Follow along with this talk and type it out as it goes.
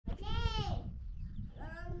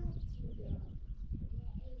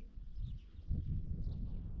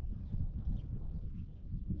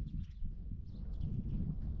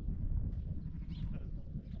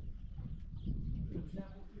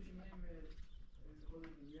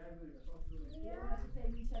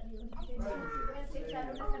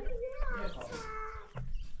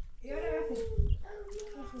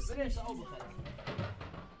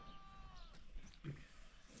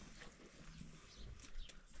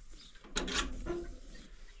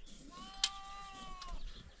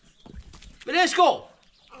بلش کن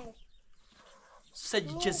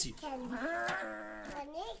سجی کسی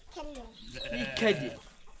بیکلی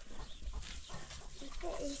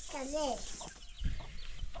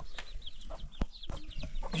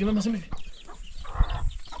جمع مثلا میشه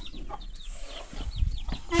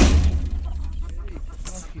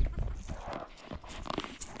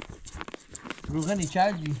روغنی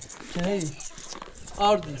کردی چه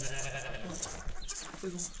آردی میشه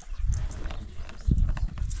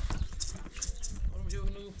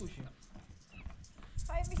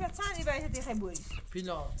چندی باید دیگه بویش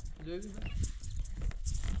پیلا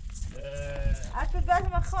حتی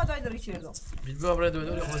بعد ما خواهد داری چه دو بیدبا برای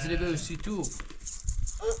دوی خواستیلی به سی تو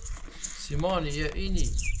سیمانی یه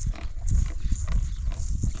اینی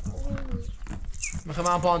میخوام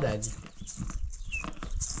من پان دادی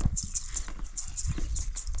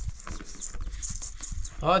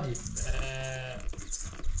هادی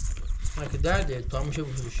ما که درده تو هم میشه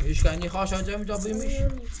بفروشی هیچ کنی خواهش آنجا میجا بیمیش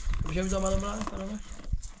میشه میجا مدام رای فرامش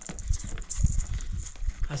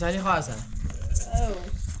حسنی خواه حسن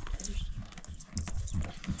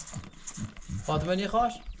فاطمه نی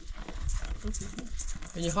خواهش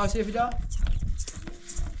نی خواهش سیفیدا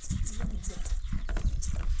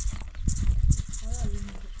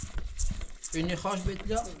اینی خواهش بیت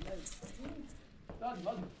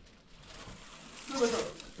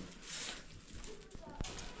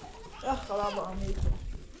دا خلاص آمید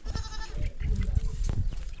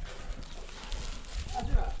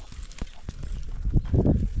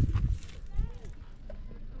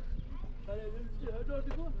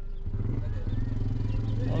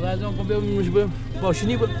از اون که مش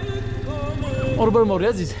باشنی آره برم آره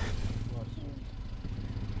عزیز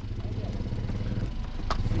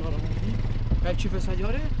بعد چی فساد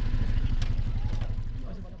یاره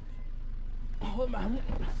آه محمود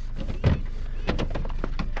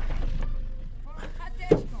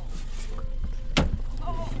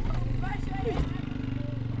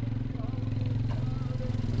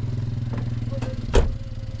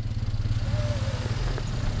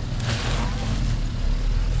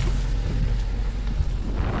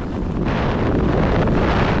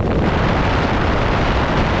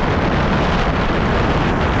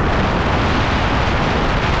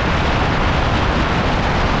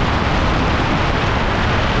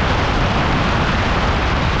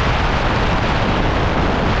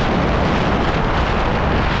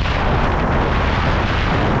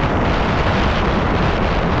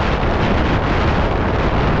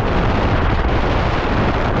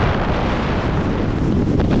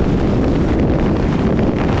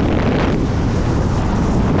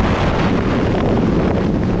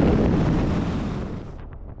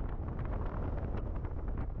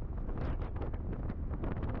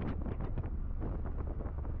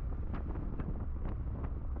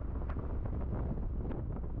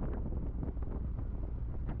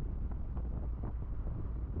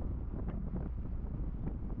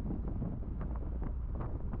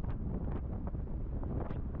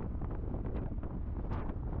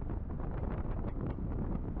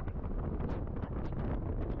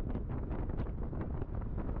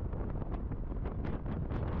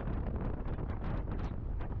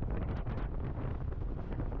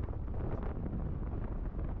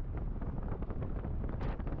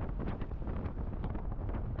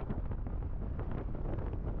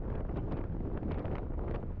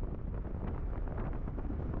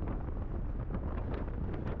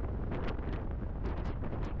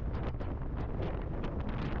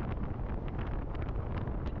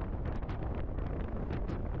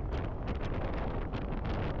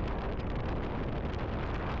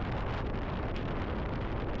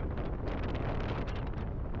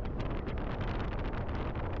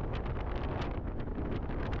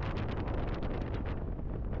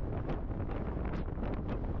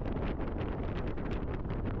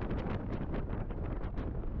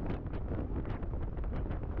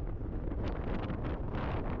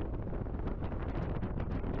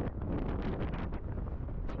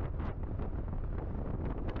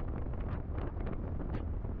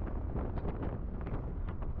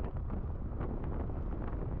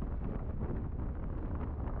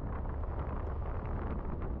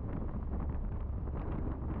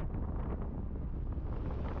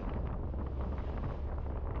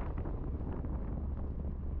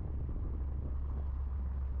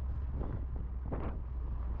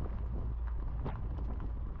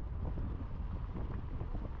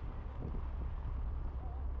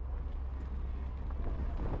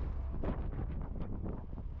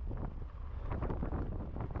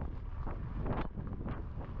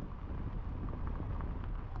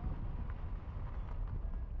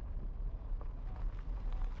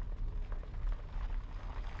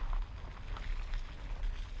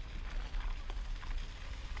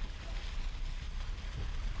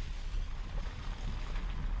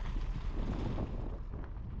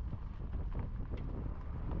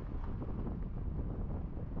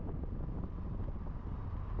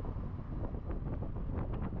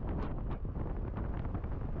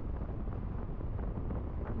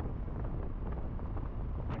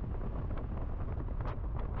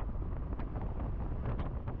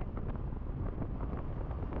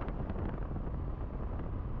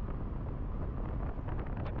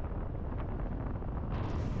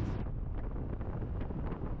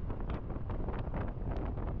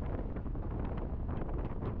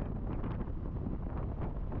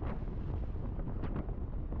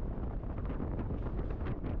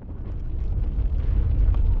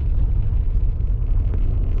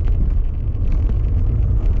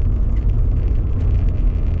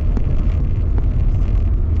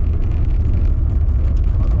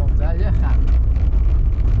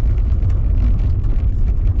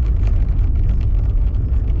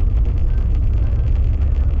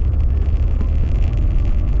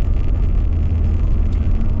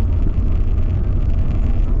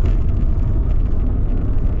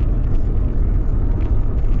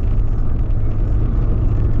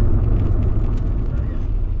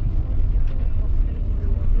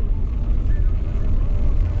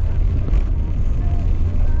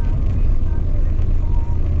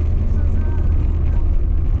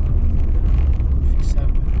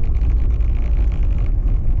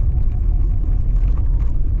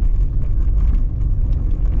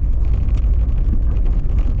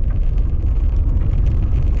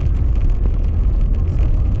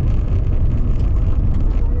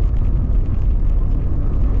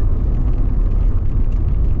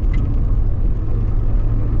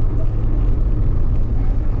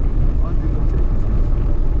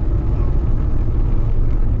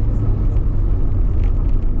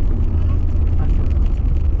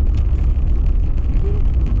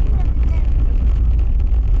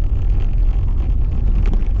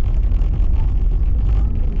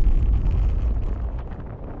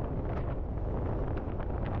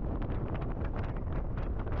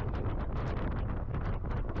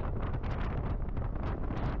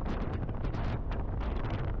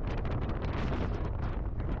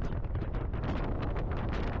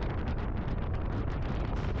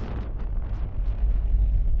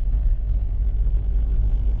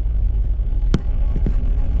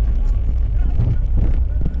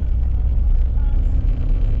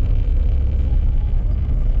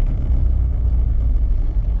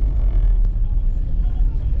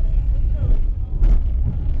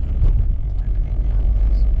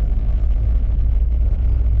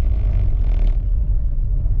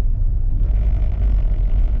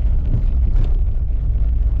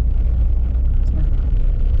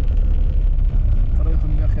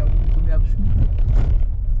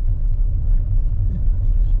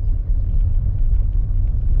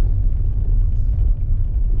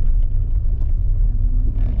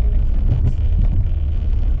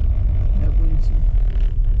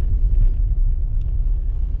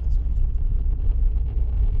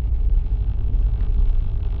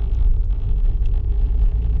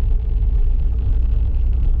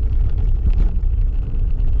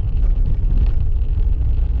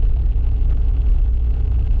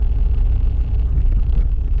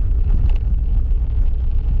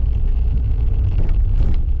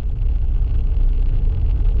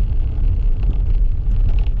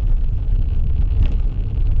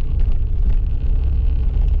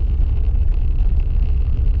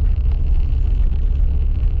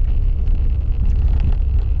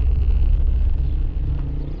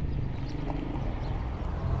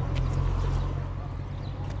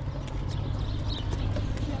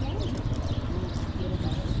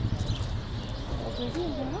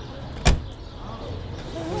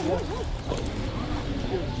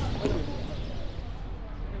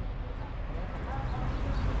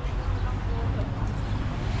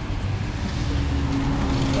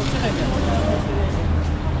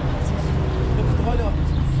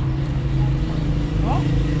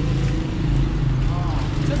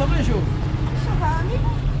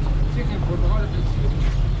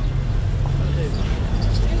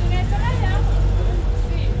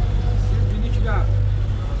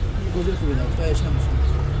Così qui vedo, stai scendo su.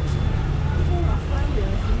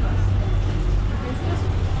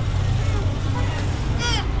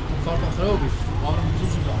 Corpo خرابی آرام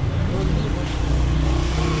بزرگ شد.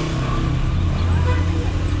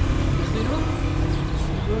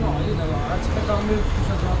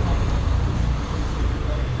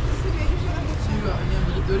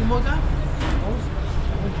 داری مادر؟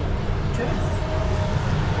 چه؟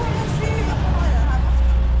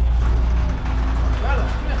 بله،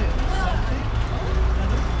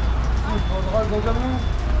 portakal koyacağım mı?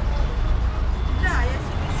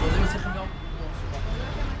 سوزه مثل خیلی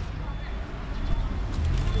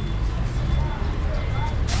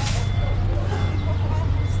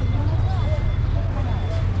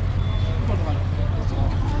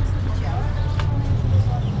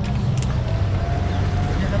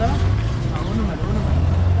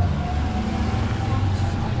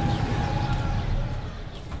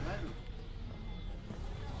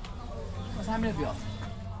همین بیاد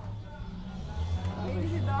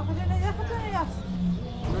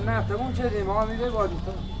نه تموم شدیم ما میده بادی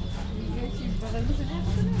تو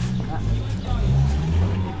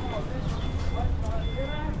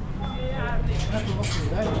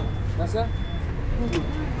nasıl?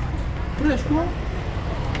 Buraya şu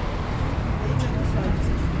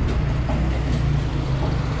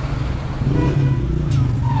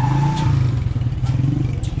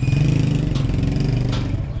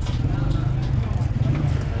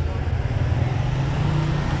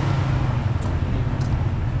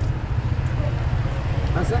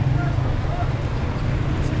nasıl?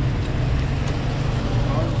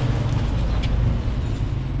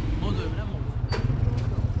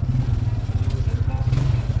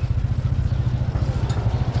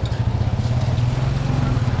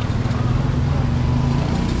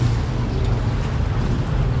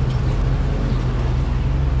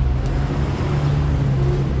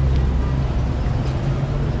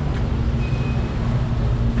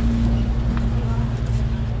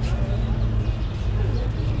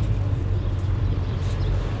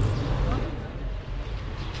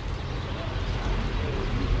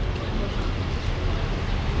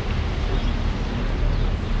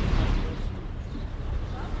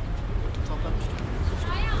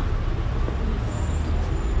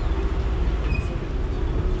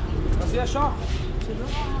 Yaşa.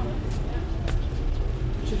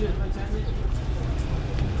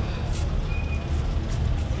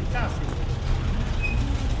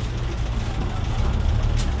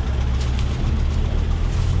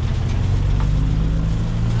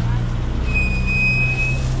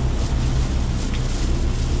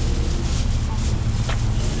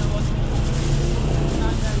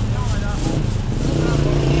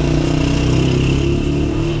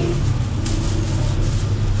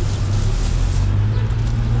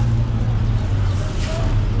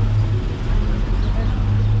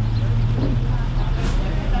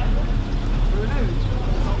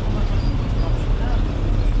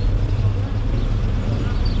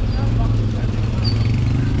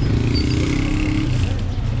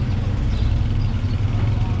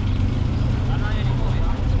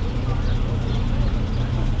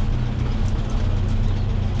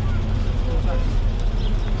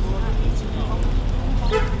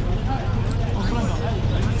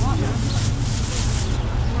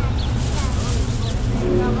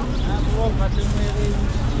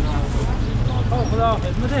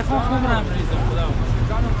 خداحافظ خوب رم ریزم خداحافظ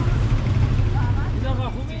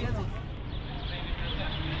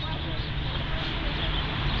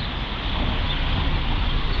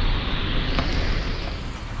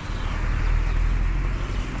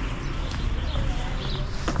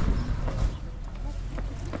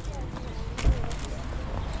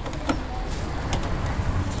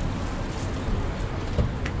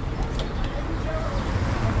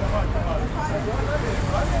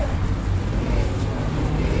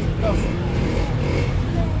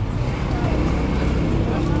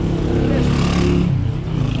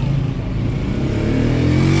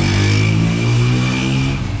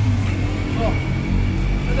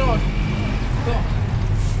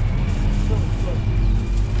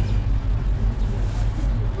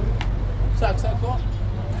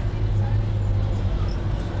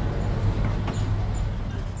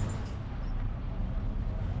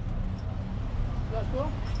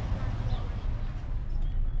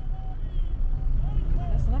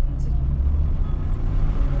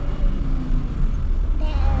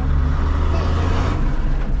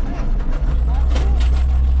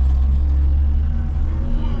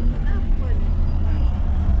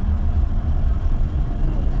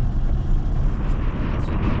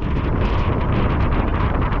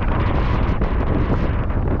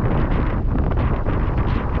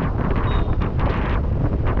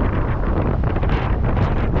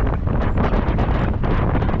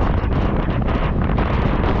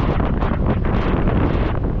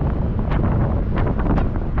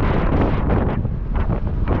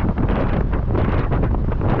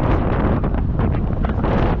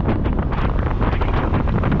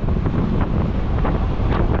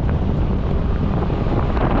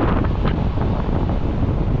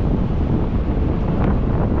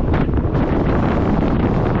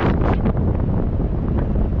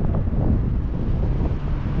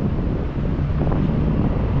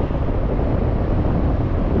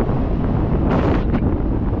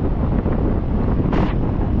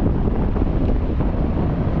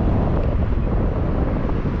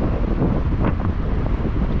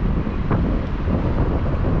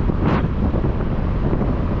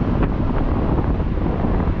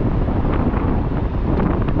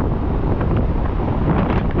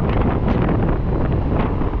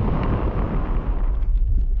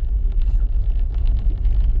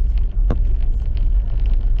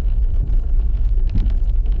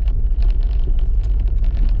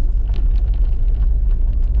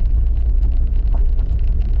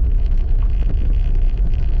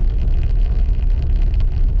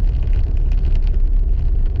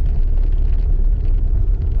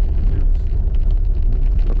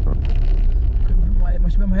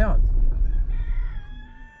میاد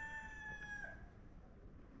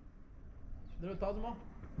درو تازما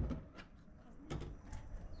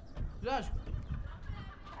جاش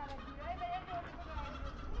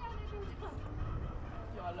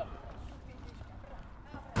یالا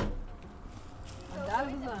در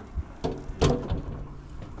بزن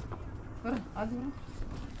برو عادی برو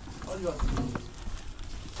عادی برو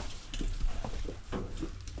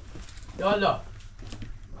یالا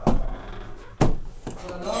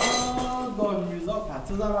سلام دار میرزا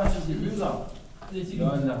پته زمان چیزی میرزا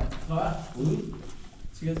یالا خوبی؟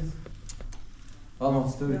 چی گذاشتی؟ سلام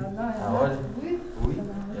ستوری احوالی؟ خوبی؟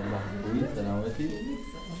 یالا خوبی؟ سلامتی؟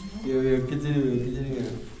 یو کتری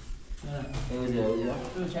اینجا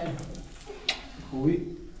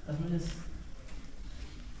خوبی؟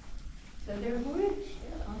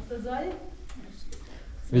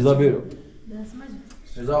 میرزا بیرو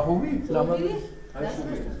میرزا خوبی؟ سلامتی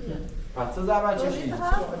پته زمان چیزی این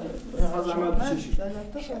زمان چیزی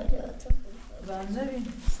بنده بین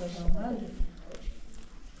سلام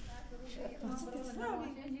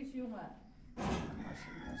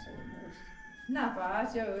نه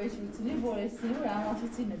فقط یا ویش میتونی بورستینی و هم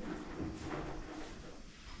آشتی ندید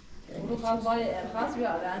برو خواست باید ارخاص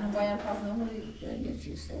بیاد لانه باید ارخاص نموری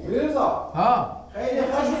میرزا ها خیلی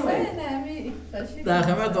خوشی نمی در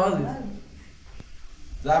خدمت عزیز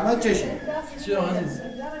زحمت چشی چی عزیز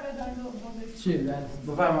چی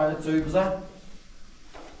بفرمایید توی بزن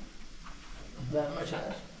در ما چش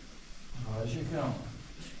خواهش کنم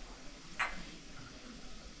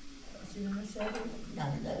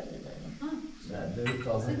داری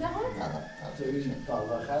تازه توی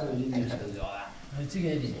تازه خیلی نیست چی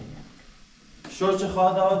گیری شورچه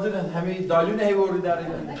خواهد آدرن همه دالون هیوری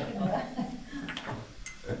داریم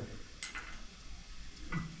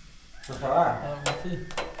چه خبر؟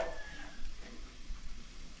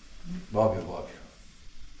 بابی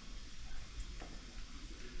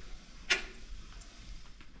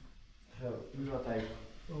خب بیرا تایی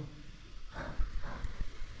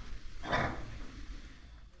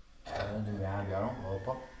دومی هم بیارم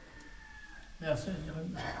هاپا مرسی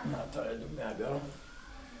نه تا دومی هم بیارم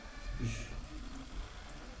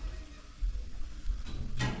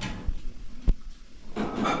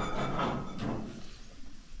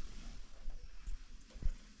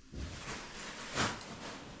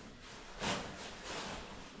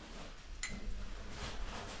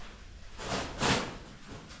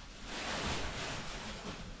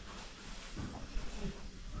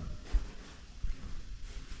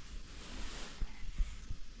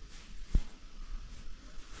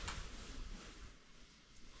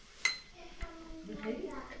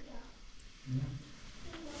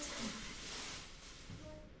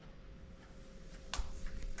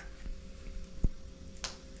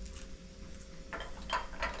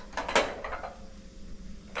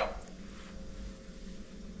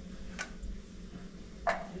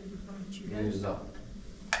میرزا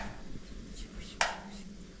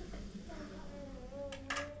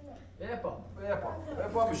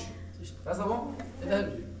بپا بشی دست بام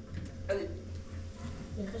ادی بیا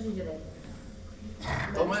یه تا اینجا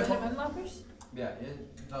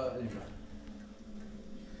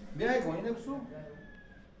بیا کنی نبسو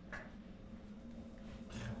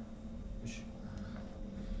بشی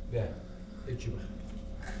بیا هیچی بخیر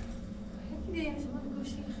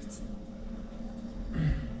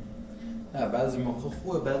نه بعضی موقع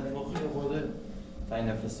خوبه بعضی موقع خود تای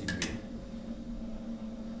نفسی بیه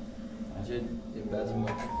اگه بعضی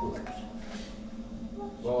موقع خوبه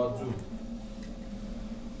با زود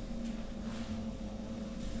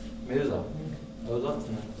میرزا دوزات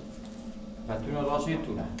نه فتون راشی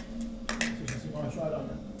تو نه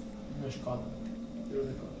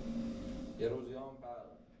یه روزی هم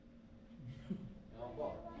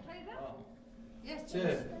با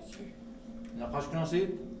چه؟ نقاش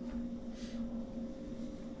کناسید؟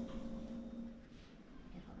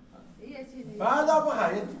 بعد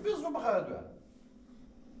بخیر یه بیز رو بخیر دو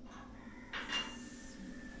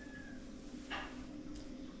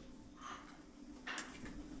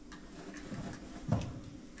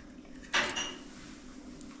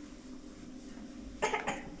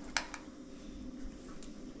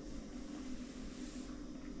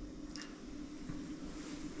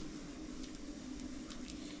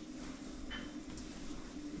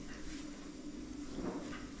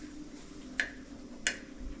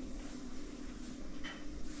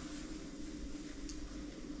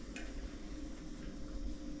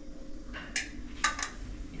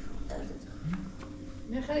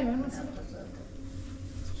خیلی من مثلا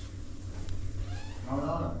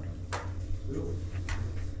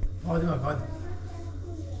هادی بک هادی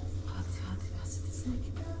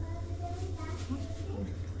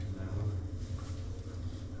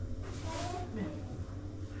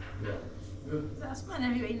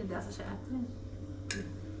أنا في بعيد دراسة ساعات.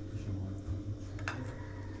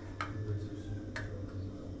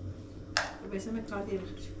 بس ما كاتي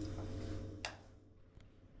بخش.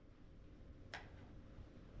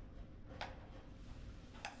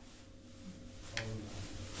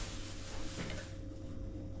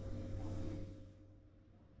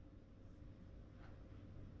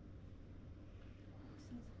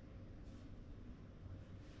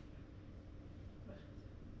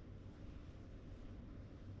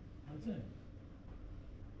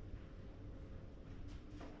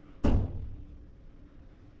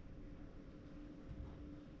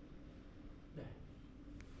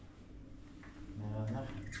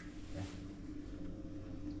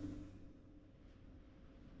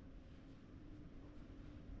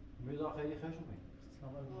 میذار خیلی خشمه.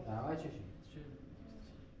 دعوت چشی.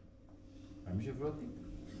 همیشه فروتی.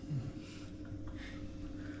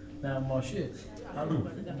 نه ماشیه.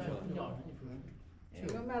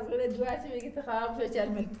 شو مزغله دعاتی میگه تخرب شو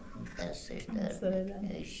چرمل. دستش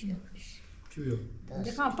در چی بیو؟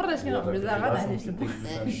 میخوام پرش کنم بزرگ نداشت.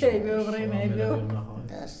 شی بیو بریم بیو.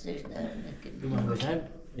 دستش در دو من باشم.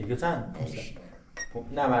 یکتن.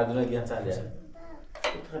 نه مردونه گیان تلیه.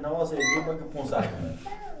 خیلی نوازه دیگه با که 500 کنه.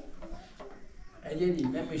 علی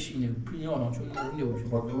نمیشینه پیانو چون نمیشه.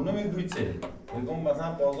 با دونه میگویته. میگم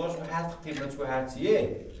مثلا بازارش هر قیمت و هر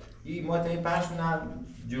چیه. این ما تا این 5 نه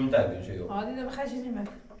جون تبدیل شه. عادی ده بخشی نمیاد.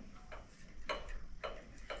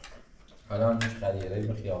 الان میش خریده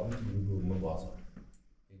به خیابون میگم بازار.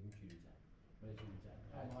 میگم کیلو زن. من کیلو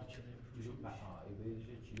زن. ما چه کیلو پا ای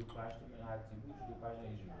بیشه کیلو 5 من هر چی بود کیلو 5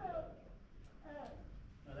 اینجوری.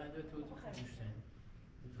 الان دو تو خمیشتن.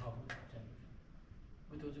 دو تا بود چند.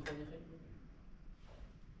 بود تو خودی خیلی.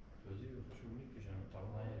 توزیع خوشو میکشن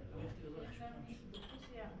طبعا.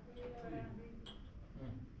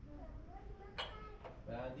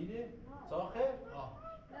 بندیده؟ ساخه؟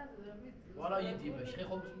 والا یه دیمش خیلی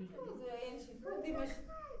خوب میشه.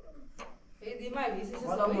 دیمه بیسش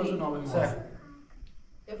والا موضوع نامه میشه.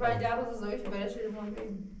 یه 5 روز زویش برش شدیم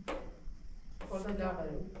ببین. خورده لاغره.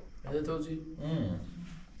 بده توضیح.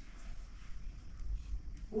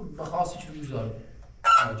 اون بخاصی چی میذاره؟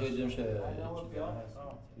 جای جمشه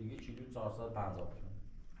دیگه کیلو 450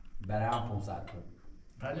 برای هم 500 تومن.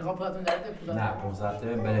 برای خواب پاتون درده پول. نه 500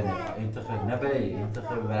 تومن برای نه انتخاب نه برای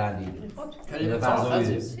انتخاب برندی. کلی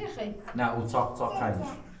بخاصی. نه او ساق خریدش.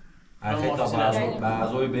 اخی تا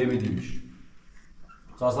بعضوی ببینیمش.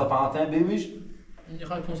 450 تومن ببینیش. این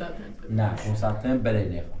خواهی 500 تومن. نه 500 تومن برای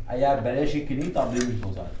نه. اگر برایش کنی تا ببینیش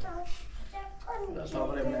 500.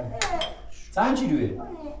 چند کیلوه؟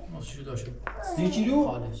 نصفش داشت. 30 کیلو؟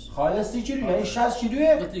 خالص. خالص 30 کیلو یعنی 60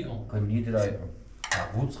 کیلوه؟ دیگم. که نیدرای.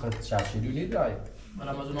 بود خد 60 کیلو نیدرای. من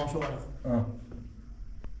از اون نامشو برم.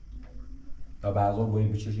 تا بعضا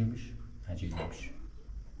باید بچشیمش. هنچه میشه.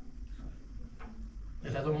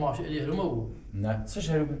 یک از اون ماش الیه رو مو. نه سه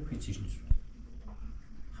شهر هیچیش نیست.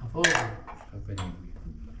 خفا. خفا نمیگویم.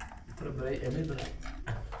 تو برای امیل برای.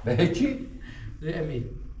 به چی؟ برای امیل.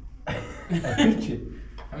 امیل چی؟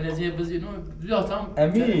 همین از یه بزی نو بیاتم.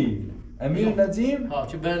 امیل ندیم؟ ها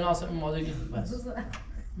چه بر ناس مادگی بس.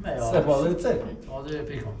 سپاده چه؟ ماده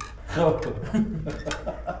پیکان. خب.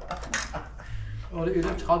 ولی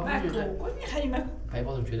اینا چقدر میشه؟ کنی خیلی ای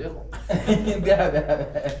بازم چه دیگه؟ بیا.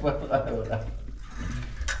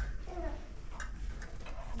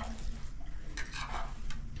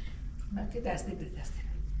 من که دستی بری دستی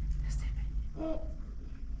بری.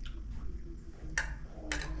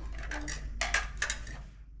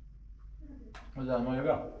 مزاحم ما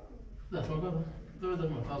بیا. دست ما ببر. دو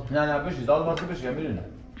ما فاز. نه بشی دال واسه بشی میرینه.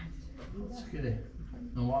 سکره.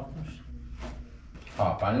 نوار کش.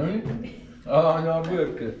 ها پنیری؟ نه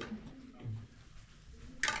بیا که.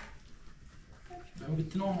 Ben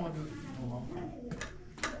bitti normal bir normal.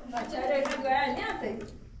 Maçara güzel ne yapayım?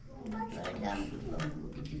 Adam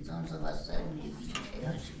iki ton sabahlar bir şey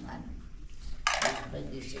yaşaman. Ben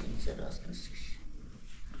geçen rast kısış.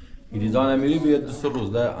 İrizan emiri bir yedi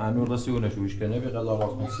sırrız da anur rasi ona şu işkene bir kadar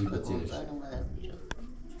vakit musibetiyle.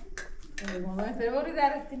 Ben fevori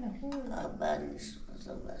darettin. Ben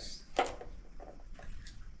sabah.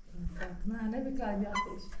 Ne bir kalbi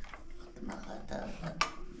ateş. Ma hata.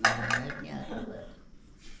 Ne yapar?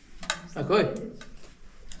 Akoy.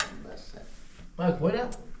 Bak böyle.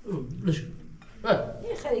 Lış. Bak.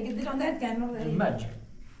 İyi خیلی گدی جان درد کنم Bence.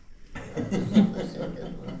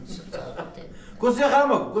 Kusiye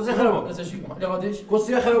xaramak. Mesela şu ne kardeş?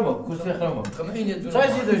 Kusiye xaramak. Kama yine dur. Çay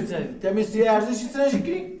ziyade temiz ارزشی سر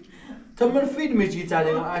شکلی تمر فیلم چی تالی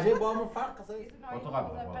عجیب با من فرق قصه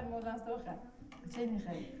چه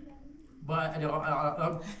میخوای؟ با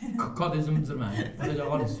کادزم زمان. ولی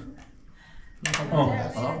جوانیست.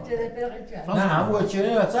 نه همون چه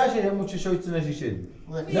نه ساشه همون چه شوی تنشی شد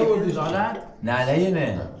نه وردی زاله نه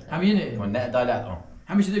نه همینه نه دالت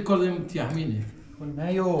همیشه دیگه کردیم تی همینه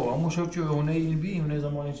نه یو همون شو چه اونه این بی اونه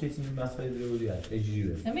زمان چه چیزی مسخره ضروری است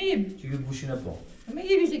اجیره همین چیزی گوشی نپا همین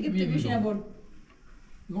یه بیشه گفت گوشی نبر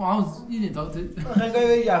نو عاوز اینه تا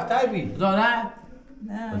خنگای یختر بی زاله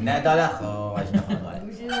نه دالت خو واش نخواه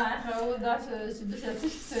گوشی نخواه داشت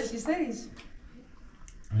دوست سریش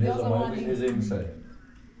نه زمان بیش ازای میسای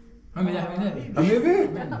همینه همه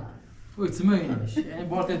بی و تسمعينش يعني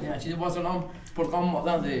بورتات يعني شي بوصل لهم برقم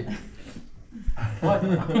معظم زي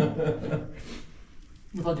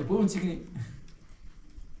مطاجي بون سيكني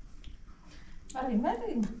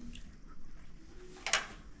مالي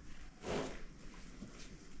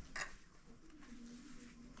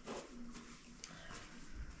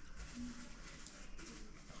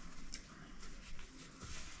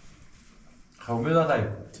خو بيضا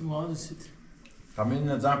طيب تما هذا الست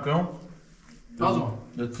خمين نظام كلهم لازم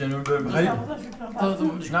نتسنون بخير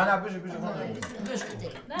لازم لا بيجي بيجي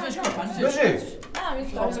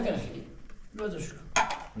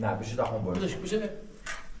نه بشه داخل باید بشه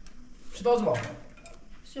لازم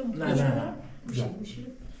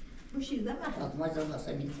نه ما زال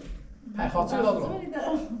وصلت هاي خاطر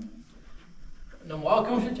لازم نموا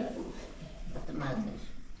كم شيء ما أدري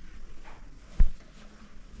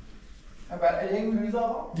بعد ایلینگ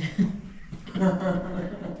میزا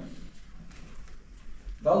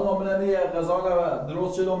لازم من یه غذا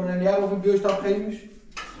درست شده من یه رو بیوش تا خیلی میشه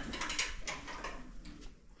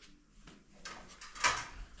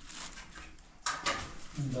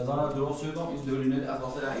غذا درست شده این دورینه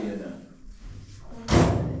اساس رهیه ده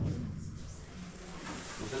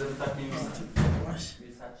وصل تکلیف باش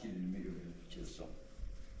میسات چیزی میگه چیزا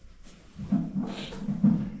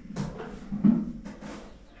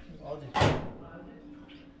عادي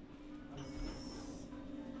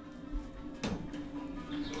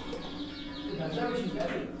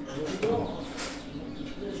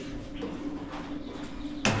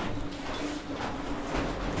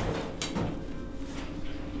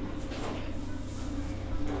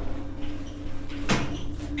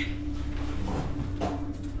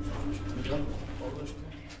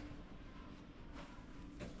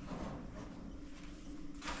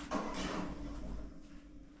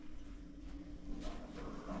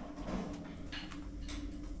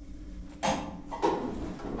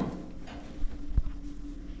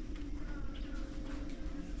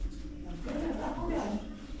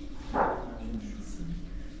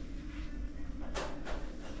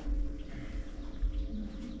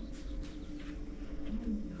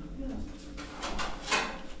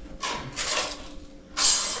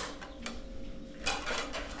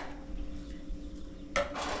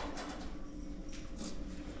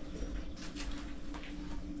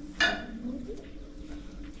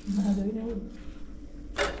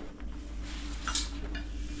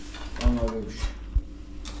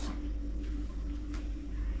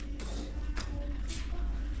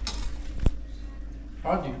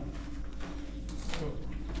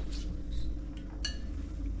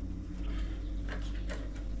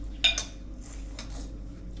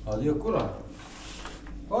هذه كرة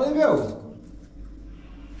هذه بيو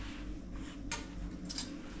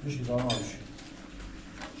مش دارنا مش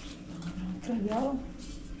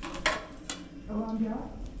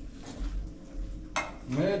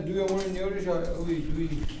ما دوی اون نیوریش اوی دوی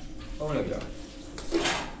اون لگا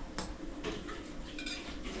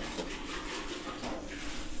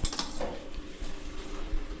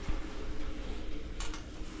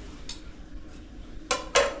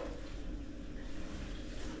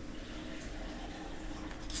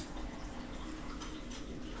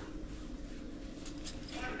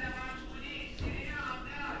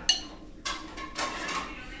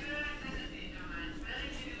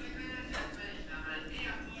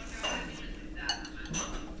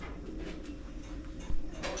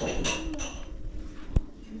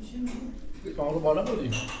ما رو بالا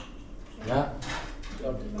بودیم نه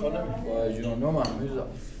کار نمی با جنونو من میزا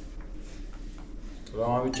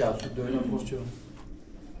راه همی چند سود دویدم پرس چرا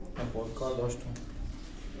من خود کار داشتم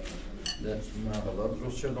دست من غذا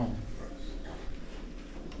درست شدم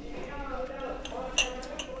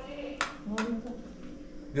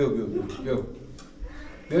بیو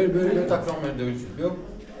بری تکرام من دویدم بیو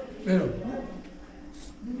برو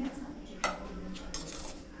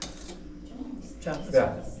چند بیا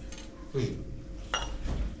بوشی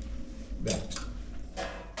بیا برو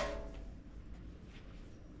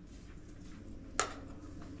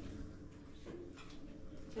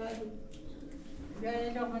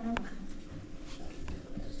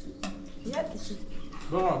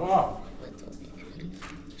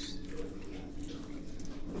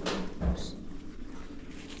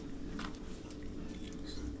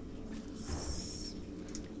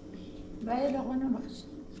باید لقمه نبخش.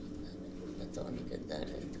 بتونی که داره.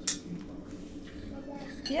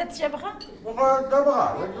 یه چه بخوام؟ بخواه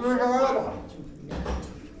نبخواه نبخواه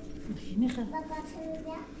میخوام.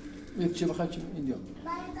 یک چی بخواد چی اینجا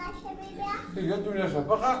دیگه دونیشه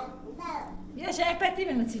بخواه یه شای پتی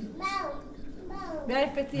بنویسید. بیای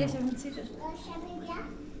پتی یه شای بنویسید.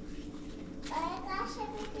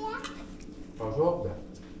 قاشق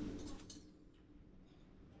ده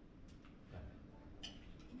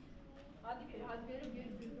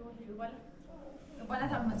بالا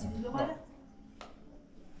tam بنویسید. بالا.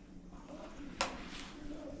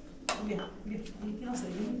 بیا بیا یکی راست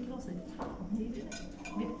یکی راست.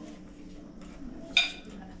 بیا.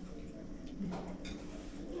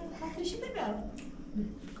 خاطرش نمیاد.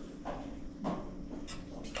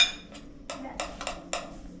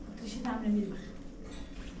 خاطرش نمیاد.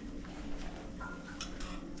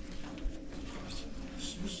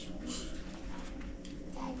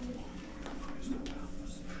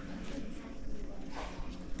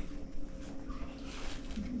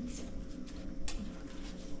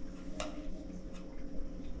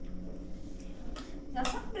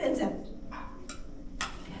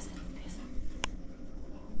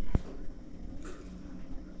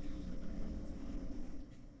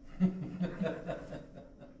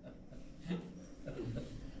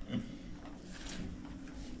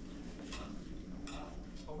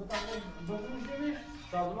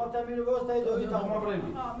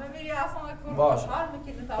 باش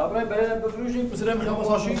تابرای برای بفروشیم بسرم خواهم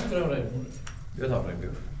ساشی کرم رای بیا تابرای بیا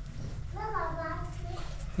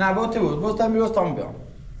نه با تو بود باز تام میراست تام بیام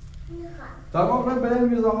تمام برای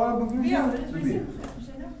میرزا خواهم بفروشیم بیا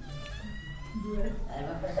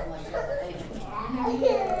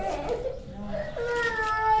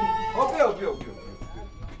بیا بیا بیا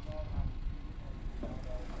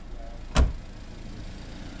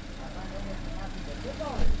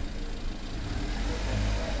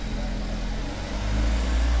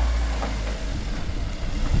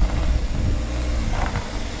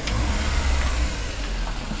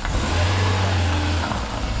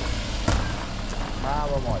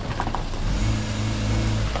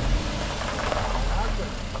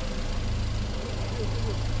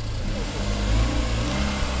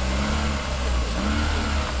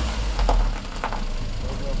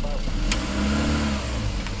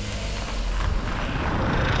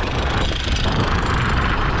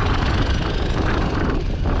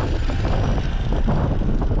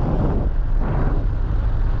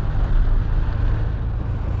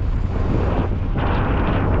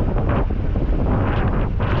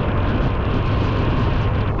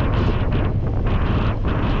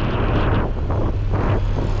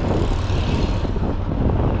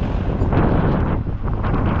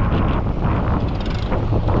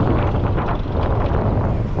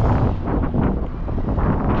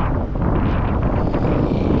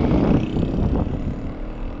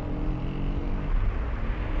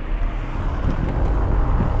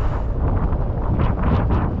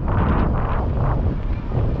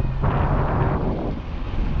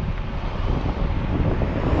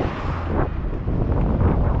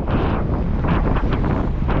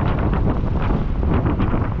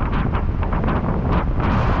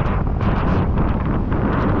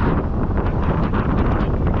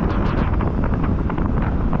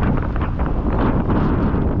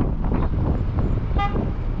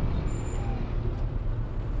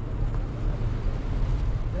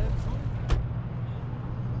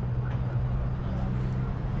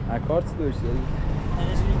کارت داشتی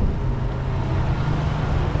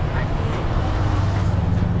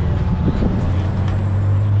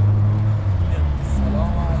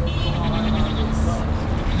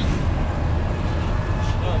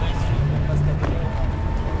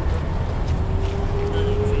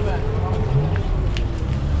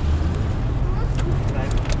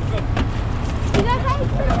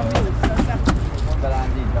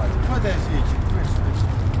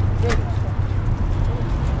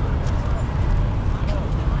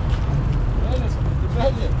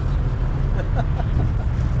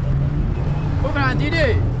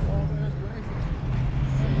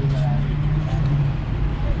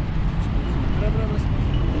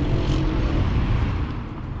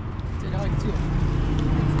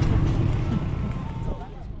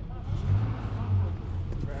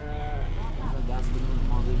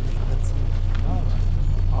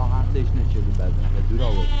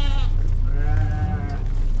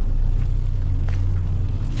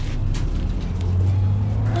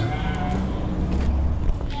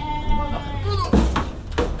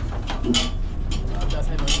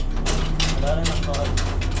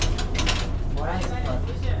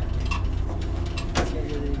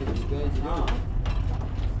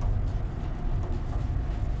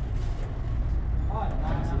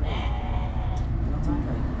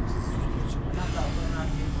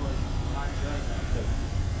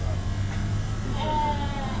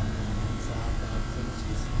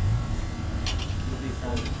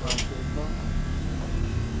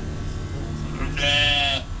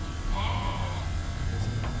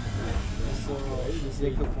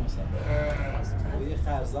یک کنسرت یه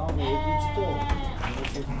خرزان و یه گوچ تو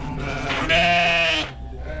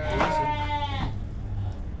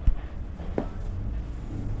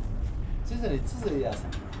چیزایی هستن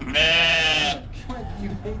شما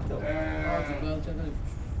گیره ای تو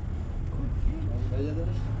بجا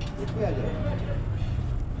دارش؟ بیا جا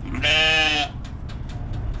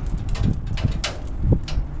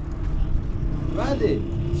بعده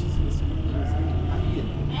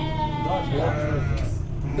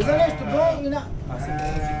بزنش تو برو اینا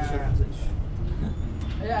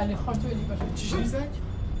یعنی خواه تو ایلی باشه چیش نیستک؟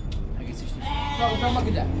 اگه چیش نیست نه ما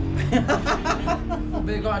گده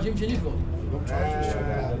بگاه چیم چه نیست بود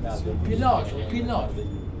پیلاش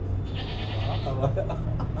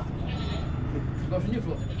گفت نیست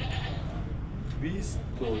بود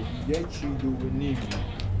 21 کیلو و نیم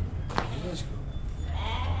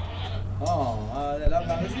الان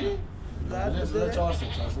بنزی؟ در 400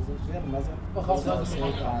 بخواه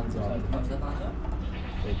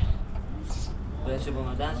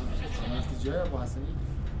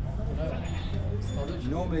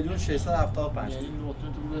 9 میلیون 675 یعنی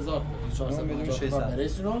نوتون تو بزار 9 میلیون 600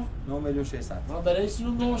 برایسونو 9 میلیون 600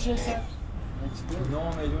 برایسونو 9 600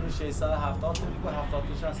 9 میلیون 670 تو میگه 70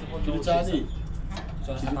 تا 60 بود کیلو چندی؟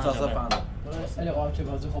 کیلو 450 الی قایم چه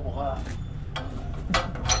بازی خوب بخواه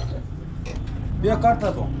بیا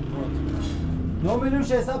کارت تو 9 میلیون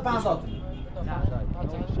 650 تا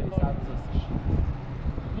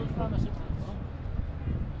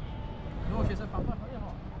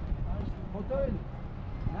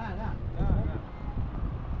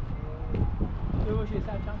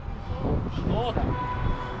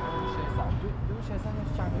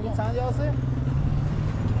چند یاسه؟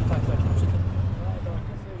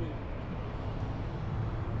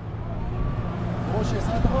 او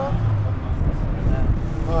 600 ها؟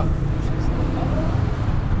 ها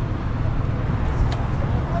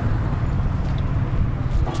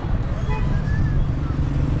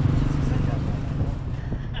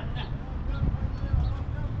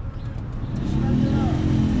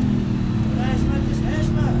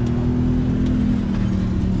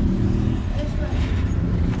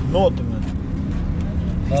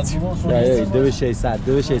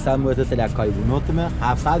دو 600 مورد تلکایی بود نوتمه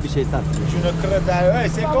 700 به 600 شنو كره دايو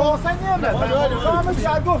سيكو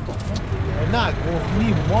نه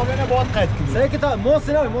نیم ما بینه باید قد کنیم سه کتاب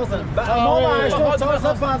محسن ما با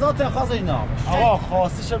 450 تا خاص اینا آقا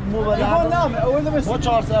خواستش مو بده ما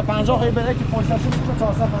 450 خیلی بده که پشتش میشه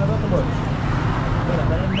 450 تا بود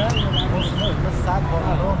نه 100 بار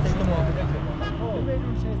الان تیک معامله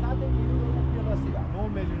 9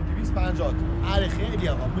 میلیون 250 آره خیلی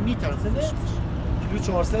آقا من میترسم کیلو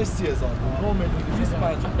 400 30000 9 میلیون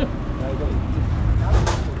 250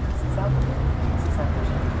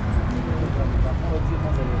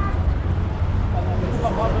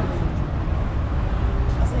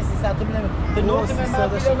 300 تو نوت من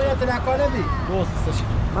پیلومتر تلکانه بی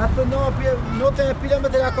من تو نوت پیلومتر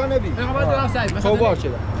تلکانه بی خب باشه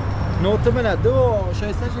نوت من دو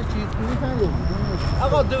 600 چیز میکنه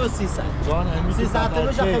آقا 2 300 جان همین 300 تا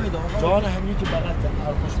بشه خیلی جان همین که بغل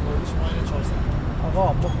ارخش موردش ما اینه 400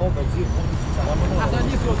 آقا ما خوب زیر خود 300 اصلا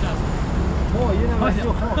نیست روز هست ما یه نمازی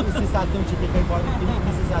خوب 300 تا چی که کار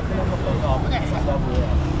میکنی 300 تا ما خود نام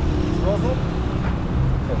روزو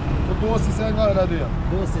تو 300 انگار نداریم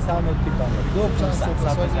 2 300 متر دو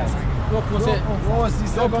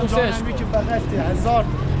 300 جان همین که بغل 1000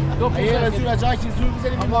 یه رسول جایی که زور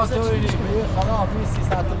بزنیم اما تو اینی خلاص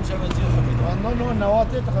 300 تا میشه وزیر خمید نه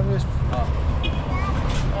نواته تخمیش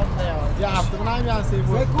یه هفته نمی هستی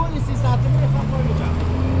بود فکر کنی 300 تا میخوام بگم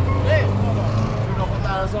ای شنو خود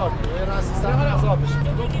 10000 یه راس 300 بشه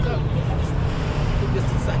تو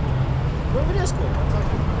 300 ببینش کن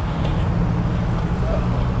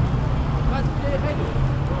بعد خیلی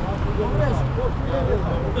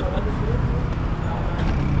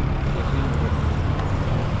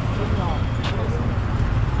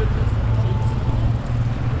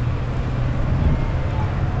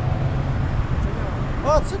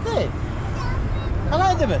چه دی؟ حالا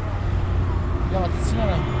ایده بر یا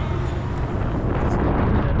تسینه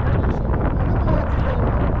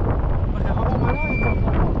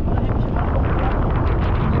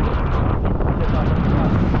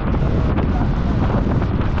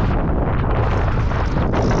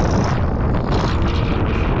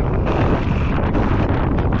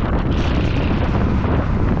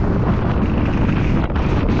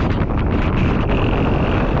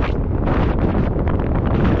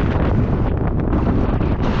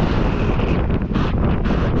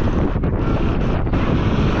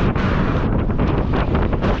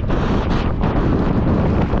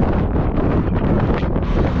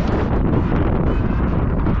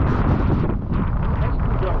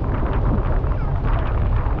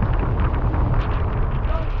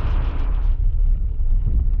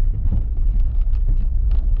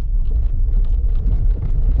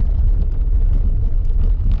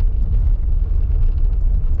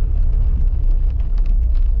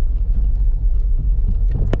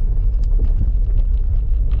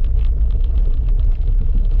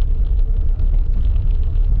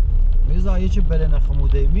چه بلن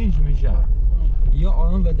خموده میشه یا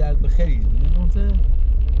آن به درد بخرید نمی‌دونم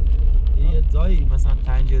یه جایی مثلا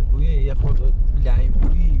تنجد بویه یه خود لعیم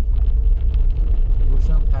بویی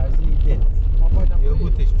گوشم قرضی ده یا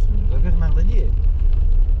بوتش بسونه رفیق نقدلیه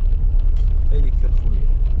خیلی کرخویه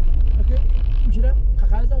اوکی میشه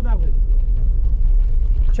قرض داد نقد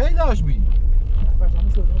چی داشت بی؟ باشه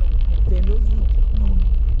همون شد تیمروز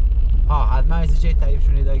ها حتما از چه تعریف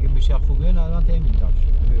شونید اگه میشه خوبه نه الان تیمین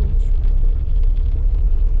داشت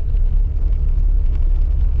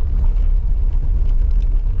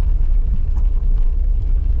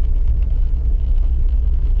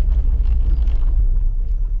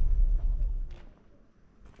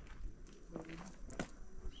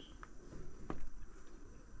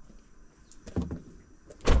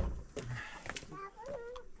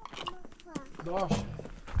باش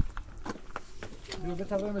بیا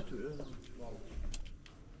بتابم تو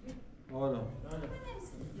والا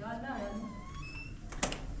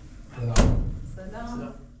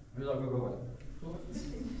سلام بیا بگو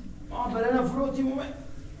برای فروتی مومه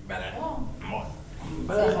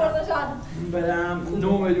چی خورده شد؟ برم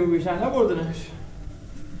 9 میلیون بیشتر نبردنش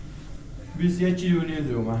 21 کیلونی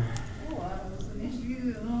درومه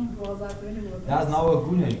از نوع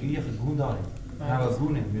گونه یه گون داره نوع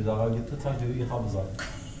گونه میرزا آقا تو تا جوی خواب زاد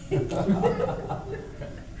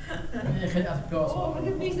خیلی از پیاس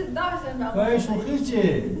بگم میز داشت باش مخیر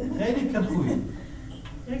چه خیلی کل خوبی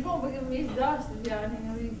بگم میز داشت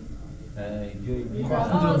یعنی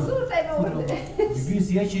زور تاینورده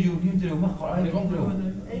 21 کیلونی درومه خواهی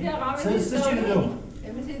درومه سه کیلو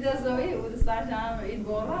مثل دستاوی و دستاش هم این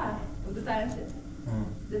بارا و دستانش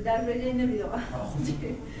در برای نمیدونم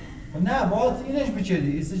نه باید اینش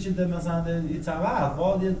بچدی ایسه چه ده مثلا این طبعه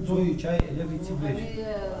باید یه دوی چای اله بیتی بش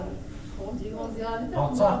خونجی و زیاده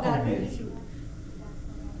آتاق در کن برای بیش شو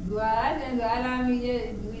دوال هم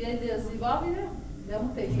یه زیبا بیده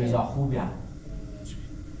دمو تیشه بیزا خوبی هم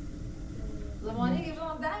زمانی که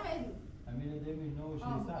بام دمه امیر دمی نو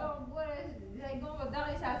شیسته گم با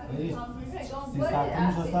دقیقی شخصی ایش گم سیسته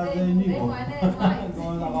کنش هسته زینی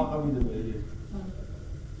گم نقا بیده بیده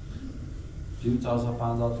جیم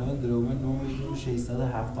 450 تومن درومه 9 میلیون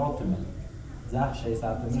 670 تومن زخ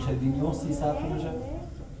 600 تومن میشه دینیو 300 تومن میشه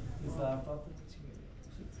 370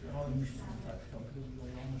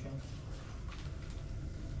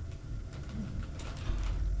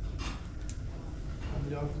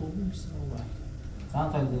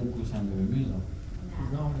 چند تا دل گوشن داره میزا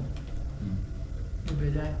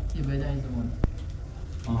یه بدن زمان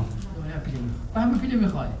آه همه پیله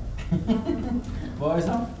میخوای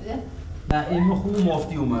بایسا نه این خوب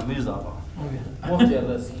مفتی اومد میرزا آقا مفتی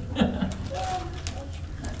الرسی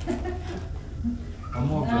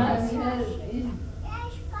مفتی الرسی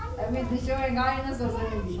امید نشون گاهی نسوزه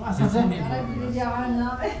اصلا خونی انا بیلی جوان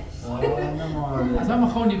نامه اصلا ما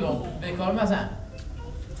خونی بیکار مثلا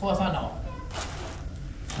خب اصلا نه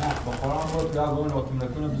نه با قرآن بود یا گون وقتی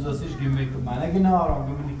نکنه بزاسیش گیم میکنه من اگه نه آرام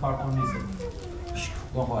گیمونی کارتون نیست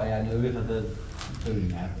گفت یعنی اوی خدا توی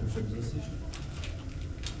نه توش بزاسیش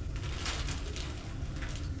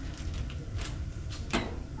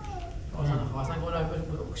اصلا گونه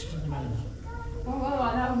بکشش نمیدونم بابا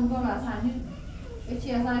والا میگم اصلا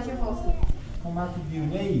چی اصلا چه فاصله من تو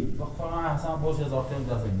دیونه ای با قرآن اصلا باش اضافه هم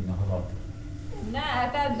دست میدینه خدا نه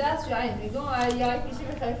حتی دست شاید میگم یا کسی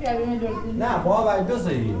بخیر پیاده دردی نه با باید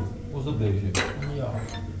بسیاری اوزو بریشه یا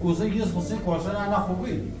اوزو یه خصوصی کارشن نه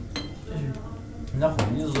خوبی نه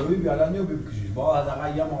خوبی یه زوی بیالان نیو بکشیش با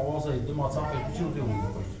حداقل یه مواسه دو ماتسان بکشی رو تیمون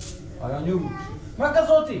بکشی الان نیو بکشی من که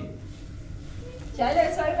صوتی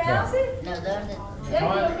چای سوی بیانسی ندارده یک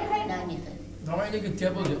کیلو میخوای نه میخواد زمان اینه که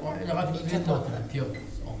تیبل دی این لغت میگه تو تیبل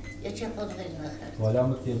یه چه خود غیر نخواد والا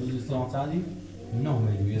هم تیبل سیان سندی 9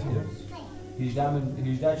 میلیون است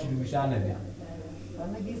 18 چیلو بیشتر نبیم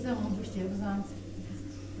والا گیزه اون بیشتر بزنم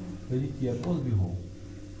ولی تیبل بی هم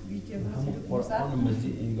بیشتر همون بزنم قرآن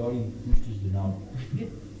مزید انگاری گوشتش دینام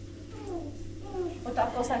و تا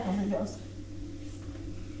کوسا کنم بیاس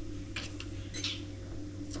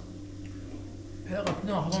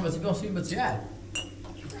نه همون بس بیاسی بسیار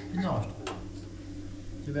نه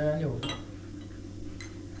چه بیانی بود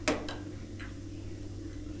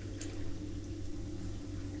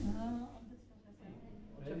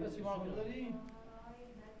چه بسی ما داری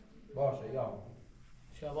باشه یا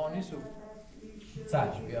شبانی سو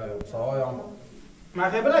چش بیایم سایام ما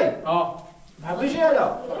قبلی حبیش یالا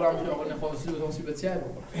قبلا میشه آقا نخواستی و تانسی بسیار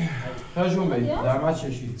بکن تجون بی درمت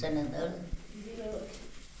چشی چه ندارده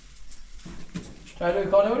چای روی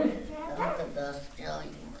کار نبری؟ دست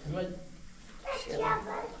جایی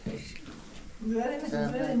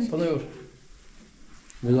خدا یور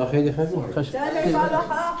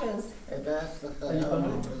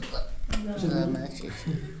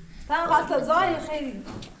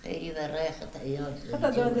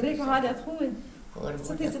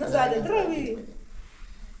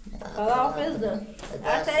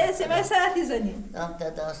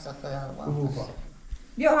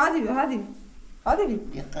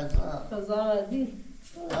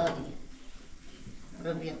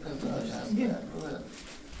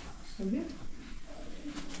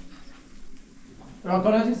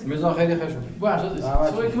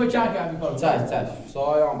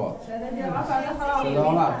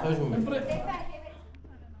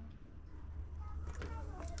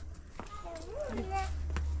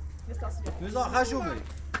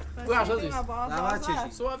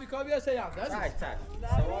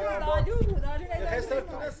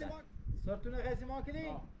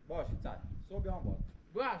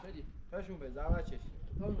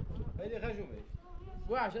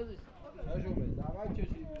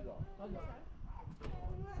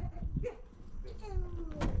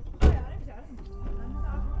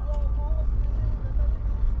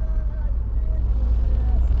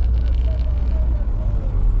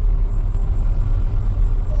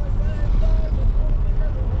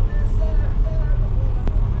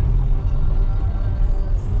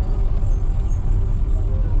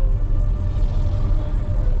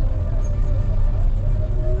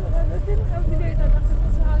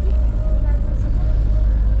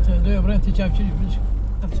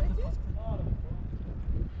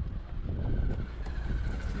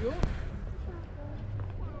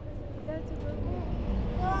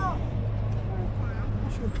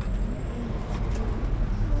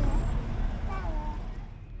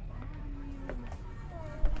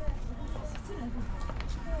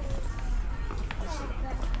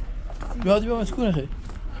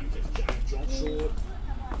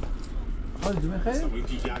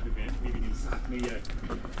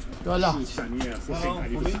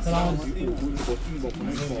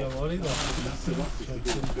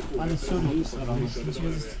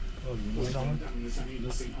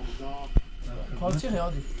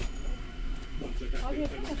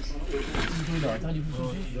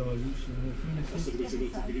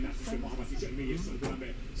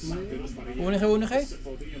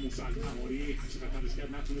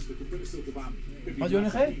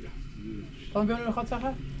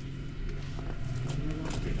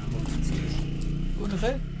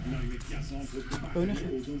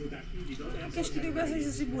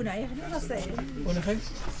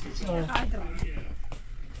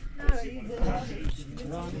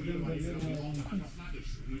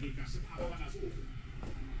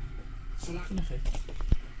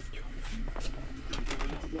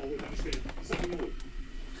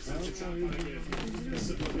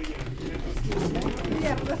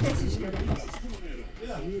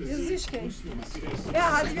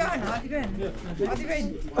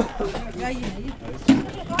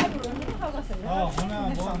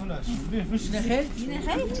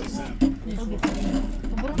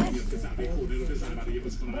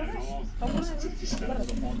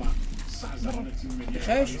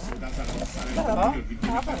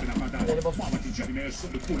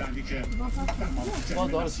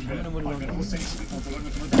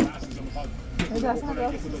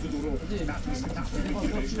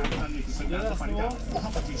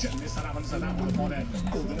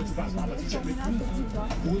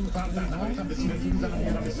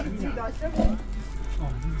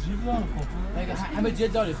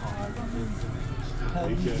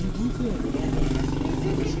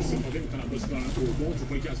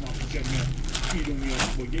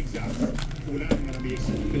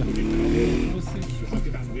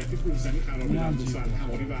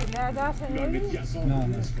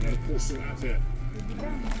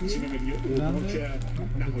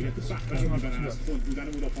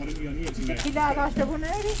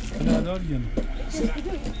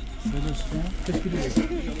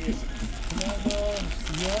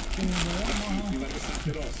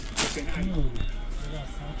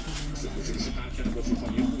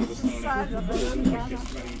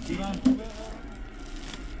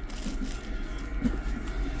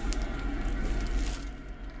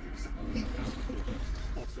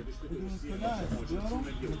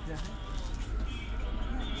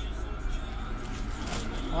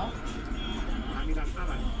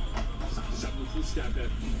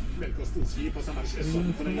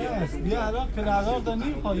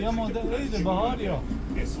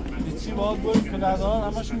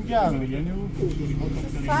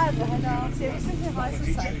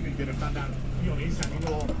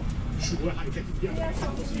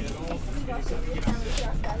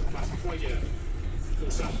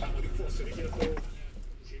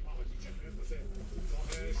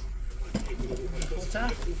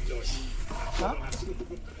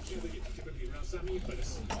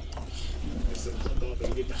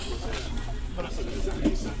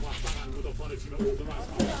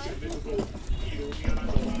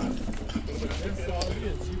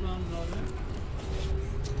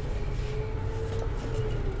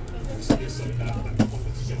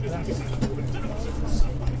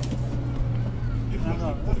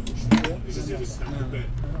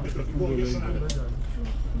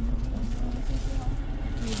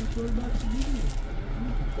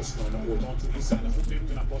استان اوتان تو این سنه خوب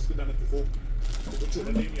نمیتونن پاس بدن تو خوب تو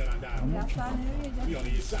چوبه نمیارن در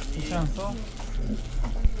میانه یه سمی چند سال؟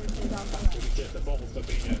 توی که اتفاق افتاد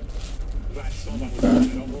بین رشتان و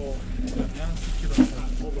مزمران رو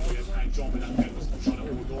خب رو باید انجام بدن قرمز پوشان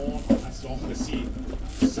اردن از راه رسید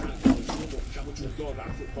سرکارشون محکم و جهدار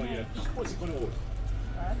رفت رو پای بازیکن اردن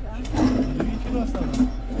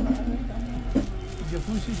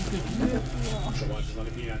شما عزیزان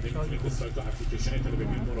بیننده میتونید به سایت و اپلیکیشن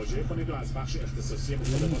تلویزیون مراجعه کنید و از بخش اختصاصی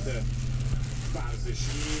مطالبات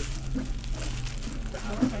ورزشی به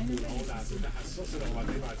هر دورها و لحظات حساس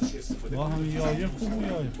رقابت‌های ورزشی استفاده با هم یایه خوب و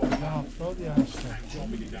یایه 70 یا 80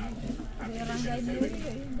 انجام بدید در اپلیکیشن تلویزیون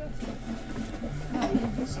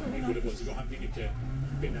سمین گل بازی رو هم بینید که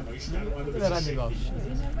به نمایش در اومد و به چه شکلی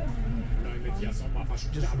نایمتی از آن موفق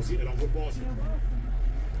شد که دروازه ایران رو باز می‌کنه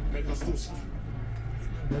ملکاستوسکی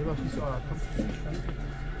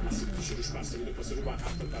مسیر پیش روش بسته بود و پاس رو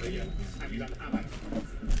برهم داد برای امیران عملی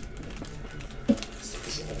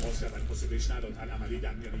استفش رو آغاز کرد ولی پاس بهش نداد العملی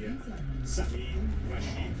در میانه زمین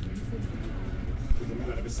رشید رو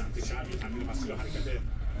میبره به سمت چپ یه تمرین مسیر حرکت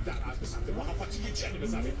در از به سمت محمدی جنب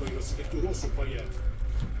زمین پای راستی که درست رو پای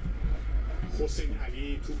حسین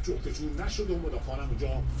علی توپ جفت جور نشد و مدافعان هم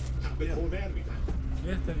اونجا تنبه کورنر میدن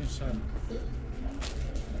بهترین شب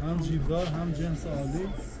هم جیبدار هم جنس عالی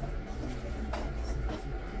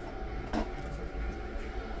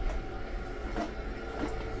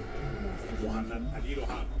محمد علی رو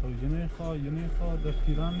هم یه میخواد در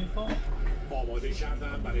پیران میخواد آماده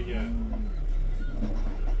کردن برای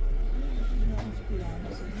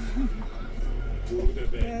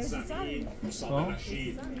ورود به زمین مصاب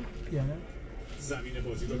رشید زمین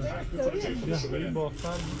بازی رو ترک میکنه جای خودش رو بره با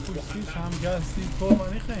فرد پوستیش هم گستی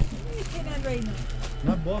فرمانی خیلی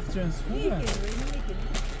نه باف جنس خوبه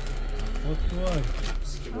خودتوار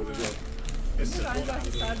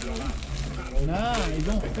نه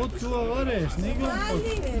ایدون خود تو آوارش نگم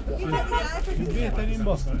خود بهترین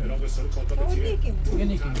باف یه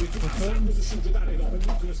نیکیم خودتوار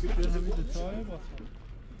همین دوتای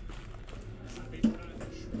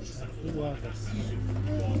باف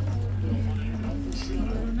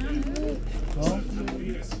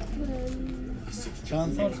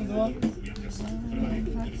چند سال شده با؟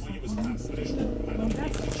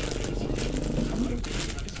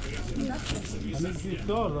 همین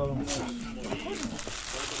زیددار دارم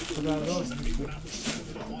خدردار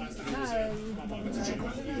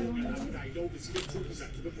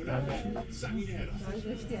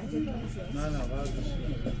نه ورزشی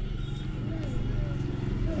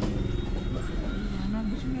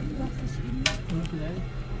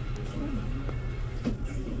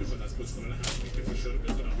میخواد از بازیکنان حتمی که فشار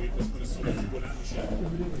بذارن روی بازیکن سالتی بلند میشه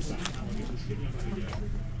سخت همانی مشکلی هم برای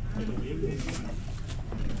ادامه بازی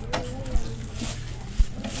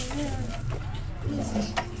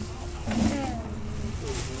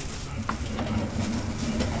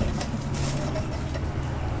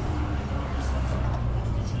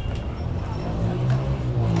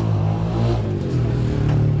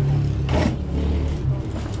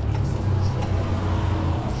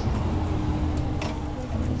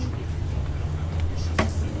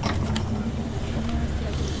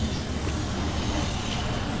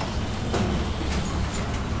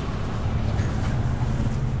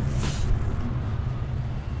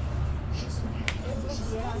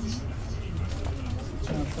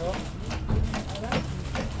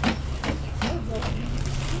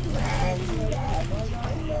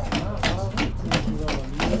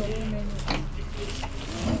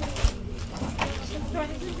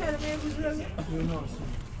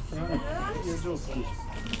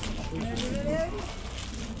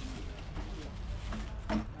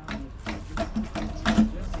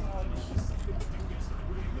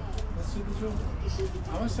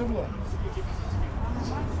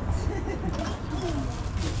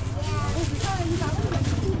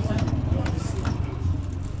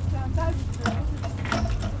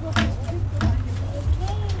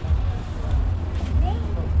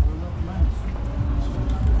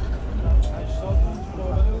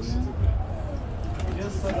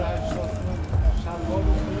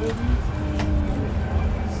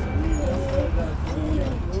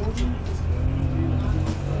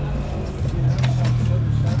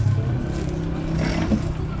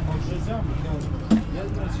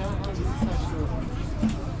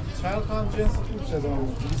چرخ هم جنس خوب شده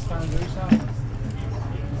بود 250 هم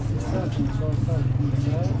 300 400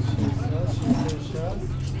 500 600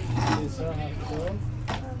 660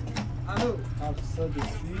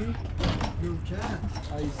 730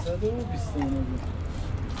 829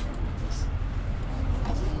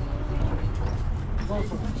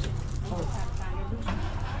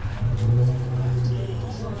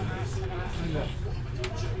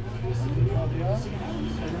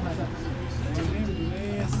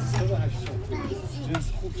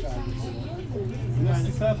 جنس خوب شده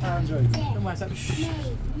این 350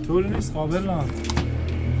 طول نیست قابل نه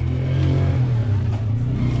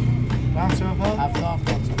رفت چه بخواه؟ 7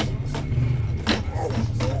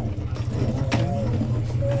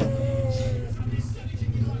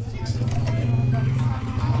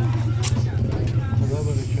 خدا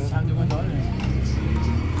برکت چند داره؟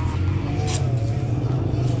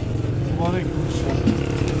 مبارک باشه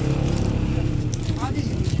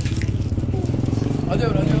Hadi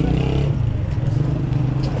öyle, hadi öyle.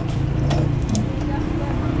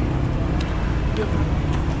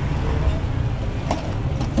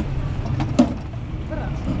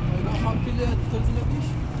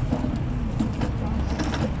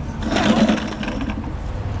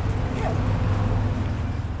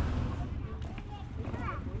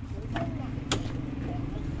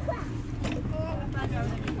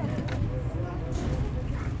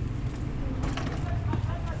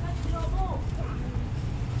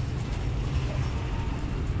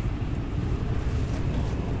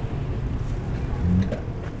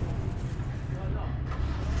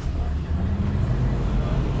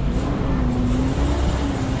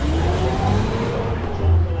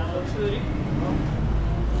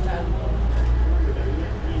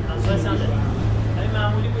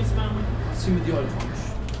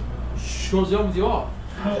 شوزه هم دیوار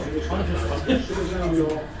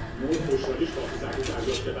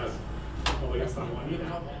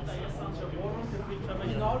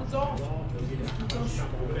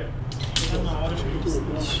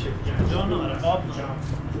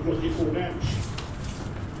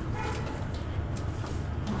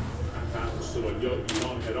استرالیا،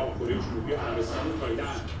 ایران، عراق، کره جنوبی و عربستان و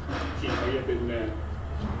تایلند تیم‌های بدون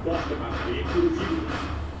باخت منطقه‌ای گروهی بود.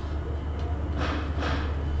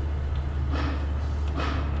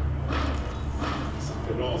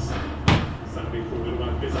 سمت راست ضربه کرده رو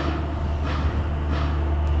باید بزنن.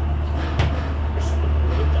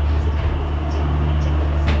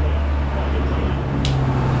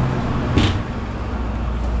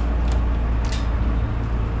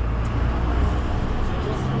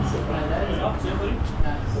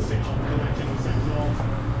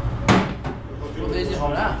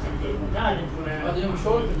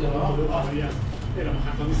 Era ma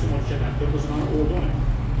tantissimo il cedetto, così non ho ordone.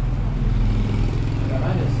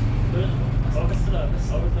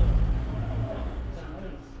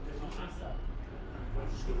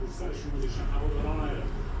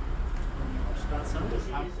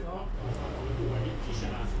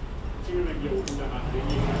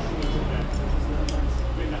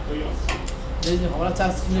 Desde agora tá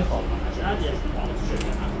assistindo de volta.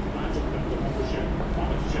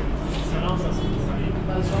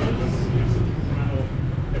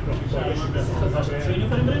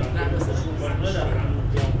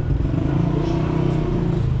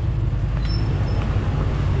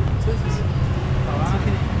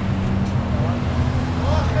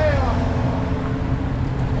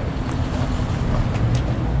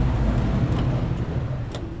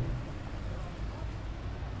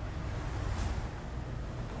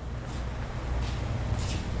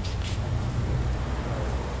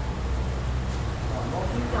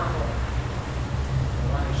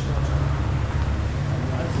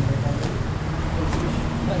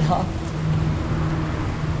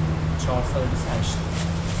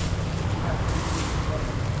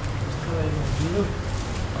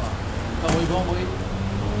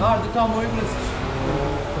 Calma aí, Francisco.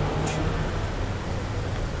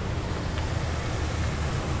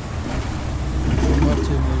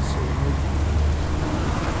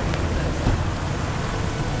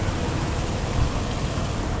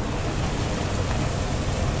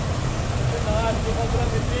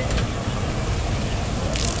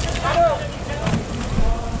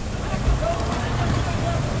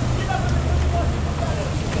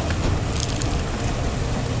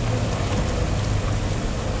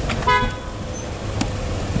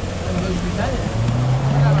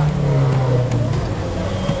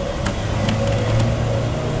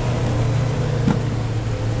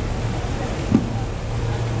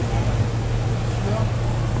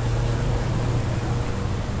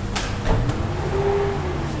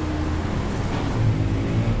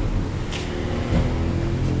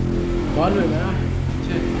 بال ببین ها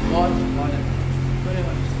چه؟ بال بال بره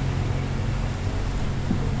بال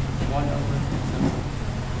بال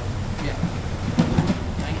بیا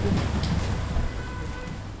thank you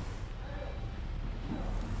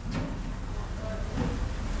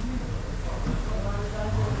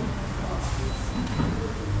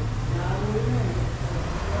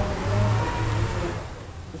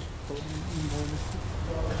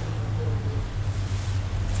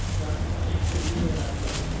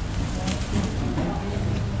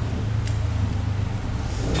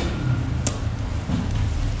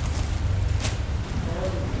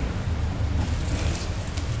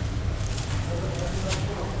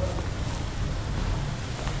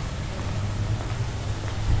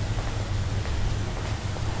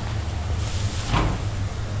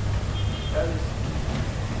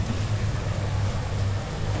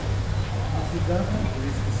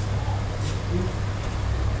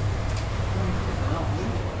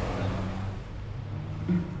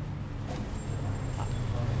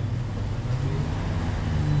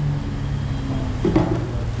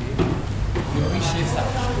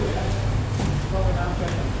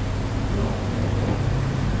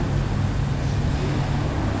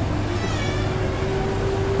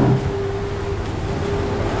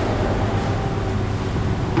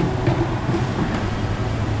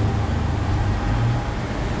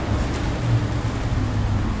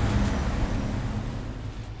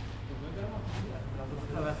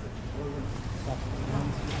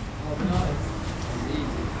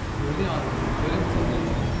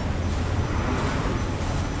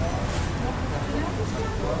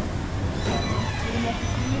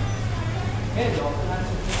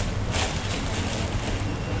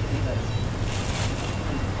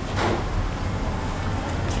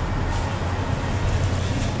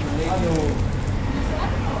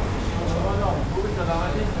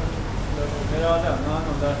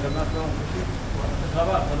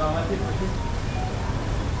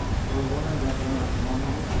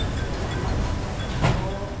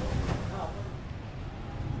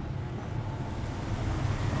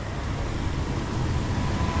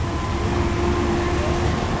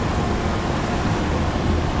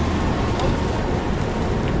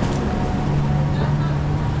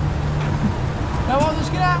نوازش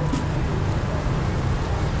کنه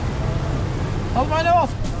حالا مای نواز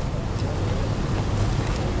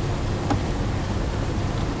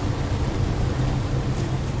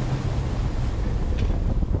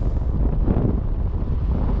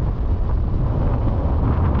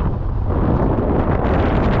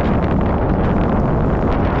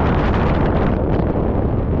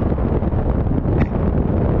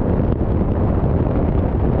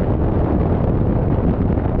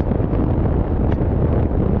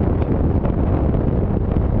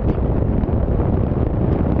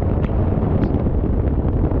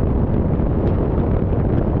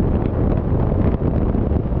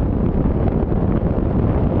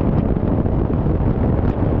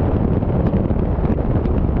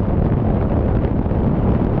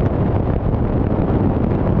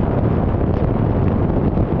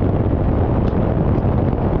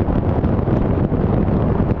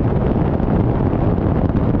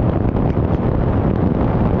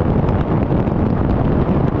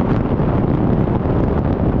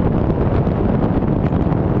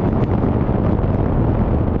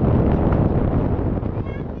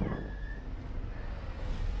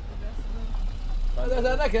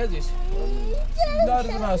نکه عزیز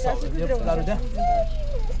دارد من صاحب یه دارده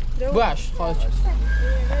باش خواهد شد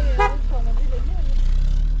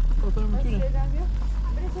اوتر میتونه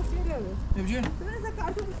ببجین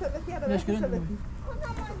نش کنن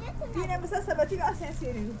دینه مثلا ثبتی و اصلا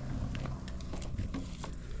سیری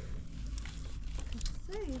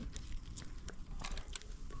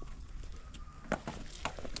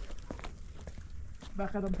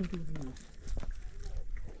بخدم تنتیم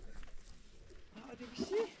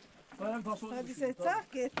هذه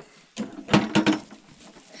ستاكت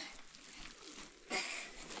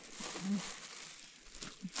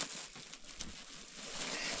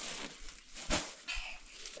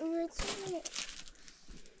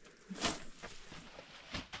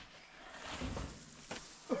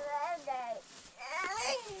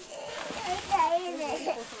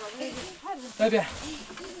طيب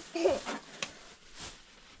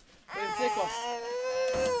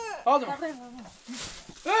هذا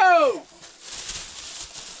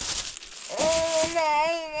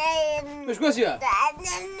مش كويس يا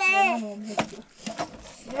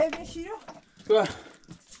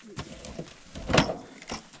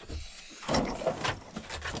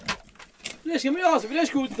ليش كم ياسي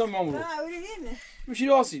ليش كود تم عمره مش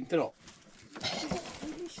ياسي ترى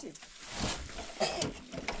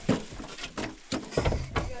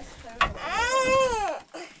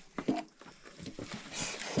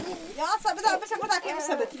اگه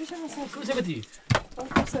سبتی بشه مثلا کوزه بدی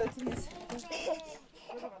سبتی نیست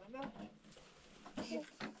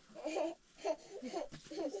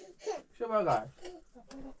شو بگار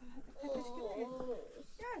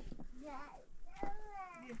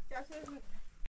Gel.